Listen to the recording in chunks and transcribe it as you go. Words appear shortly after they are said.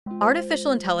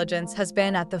Artificial intelligence has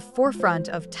been at the forefront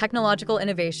of technological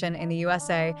innovation in the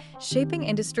USA, shaping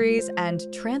industries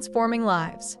and transforming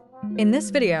lives. In this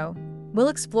video, we'll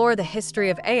explore the history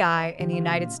of AI in the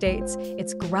United States,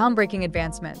 its groundbreaking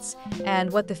advancements,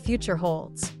 and what the future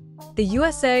holds. The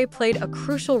USA played a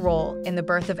crucial role in the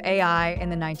birth of AI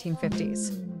in the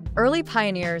 1950s. Early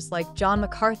pioneers like John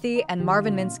McCarthy and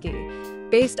Marvin Minsky,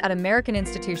 based at American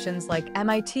institutions like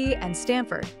MIT and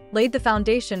Stanford, laid the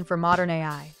foundation for modern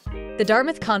AI. The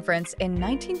Dartmouth Conference in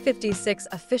 1956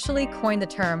 officially coined the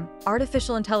term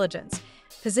artificial intelligence,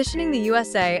 positioning the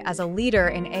USA as a leader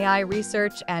in AI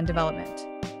research and development.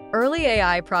 Early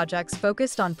AI projects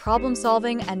focused on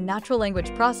problem-solving and natural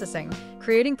language processing,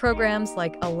 creating programs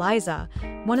like ELIZA,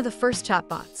 one of the first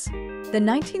chatbots. The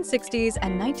 1960s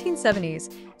and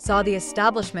 1970s saw the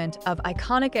establishment of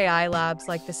iconic AI labs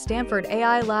like the Stanford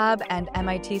AI Lab and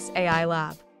MIT's AI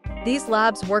Lab. These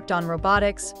labs worked on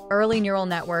robotics, early neural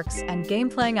networks, and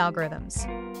game-playing algorithms.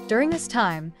 During this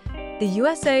time, the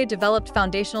USA developed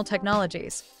foundational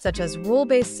technologies, such as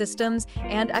rule-based systems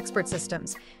and expert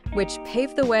systems, which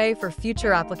paved the way for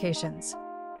future applications.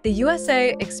 The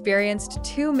USA experienced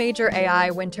two major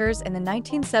AI winters in the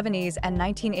 1970s and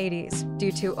 1980s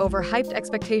due to overhyped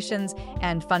expectations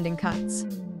and funding cuts.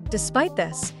 Despite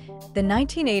this, the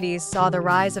 1980s saw the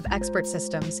rise of expert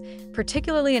systems,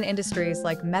 particularly in industries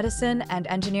like medicine and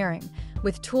engineering,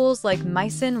 with tools like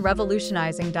Minsky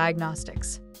revolutionizing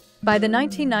diagnostics. By the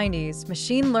 1990s,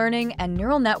 machine learning and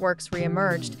neural networks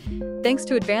re-emerged, thanks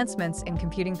to advancements in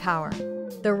computing power.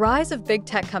 The rise of big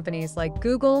tech companies like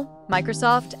Google,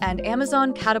 Microsoft, and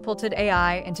Amazon catapulted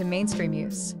AI into mainstream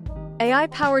use.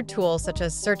 AI-powered tools such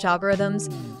as search algorithms,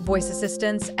 voice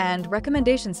assistants, and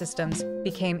recommendation systems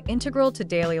became integral to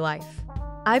daily life.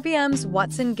 IBM's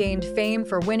Watson gained fame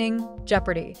for winning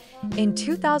Jeopardy! In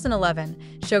 2011,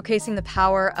 showcasing the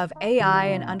power of AI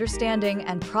in understanding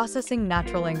and processing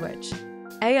natural language.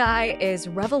 AI is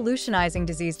revolutionizing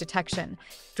disease detection,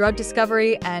 drug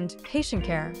discovery, and patient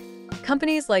care.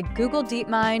 Companies like Google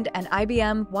DeepMind and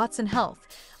IBM Watson Health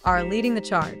are leading the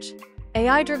charge.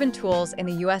 AI-driven tools in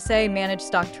the USA manage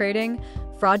stock trading,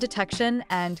 fraud detection,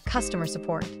 and customer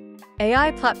support.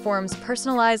 AI platforms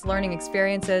personalize learning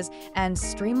experiences and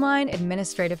streamline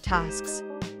administrative tasks.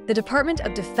 The Department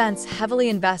of Defense heavily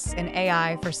invests in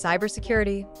AI for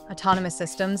cybersecurity, autonomous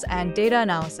systems, and data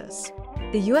analysis.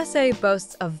 The USA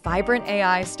boasts a vibrant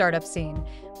AI startup scene,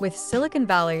 with Silicon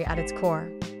Valley at its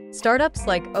core. Startups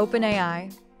like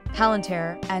OpenAI,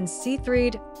 Palantir, and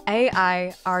C3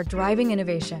 AI are driving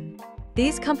innovation.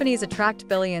 These companies attract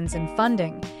billions in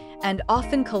funding and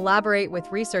often collaborate with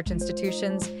research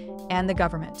institutions and the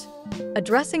government.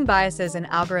 Addressing biases in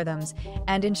algorithms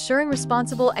and ensuring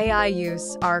responsible AI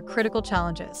use are critical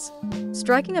challenges.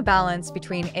 Striking a balance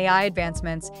between AI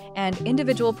advancements and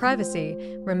individual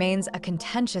privacy remains a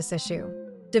contentious issue.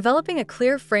 Developing a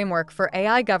clear framework for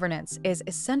AI governance is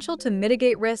essential to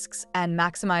mitigate risks and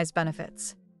maximize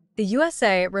benefits. The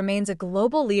USA remains a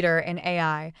global leader in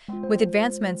AI, with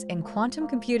advancements in quantum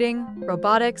computing,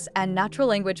 robotics, and natural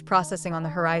language processing on the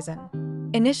horizon.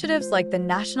 Initiatives like the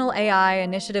National AI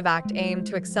Initiative Act aim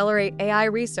to accelerate AI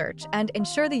research and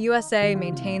ensure the USA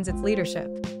maintains its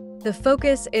leadership. The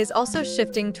focus is also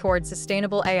shifting towards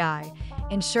sustainable AI,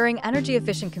 ensuring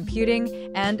energy-efficient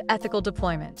computing and ethical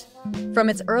deployment. From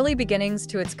its early beginnings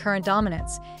to its current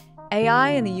dominance, AI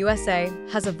in the USA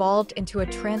has evolved into a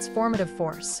transformative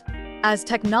force. As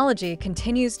technology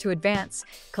continues to advance,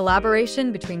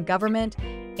 collaboration between government,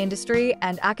 industry,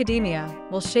 and academia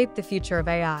will shape the future of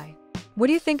AI. What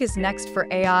do you think is next for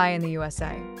AI in the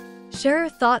USA? Share your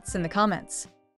thoughts in the comments.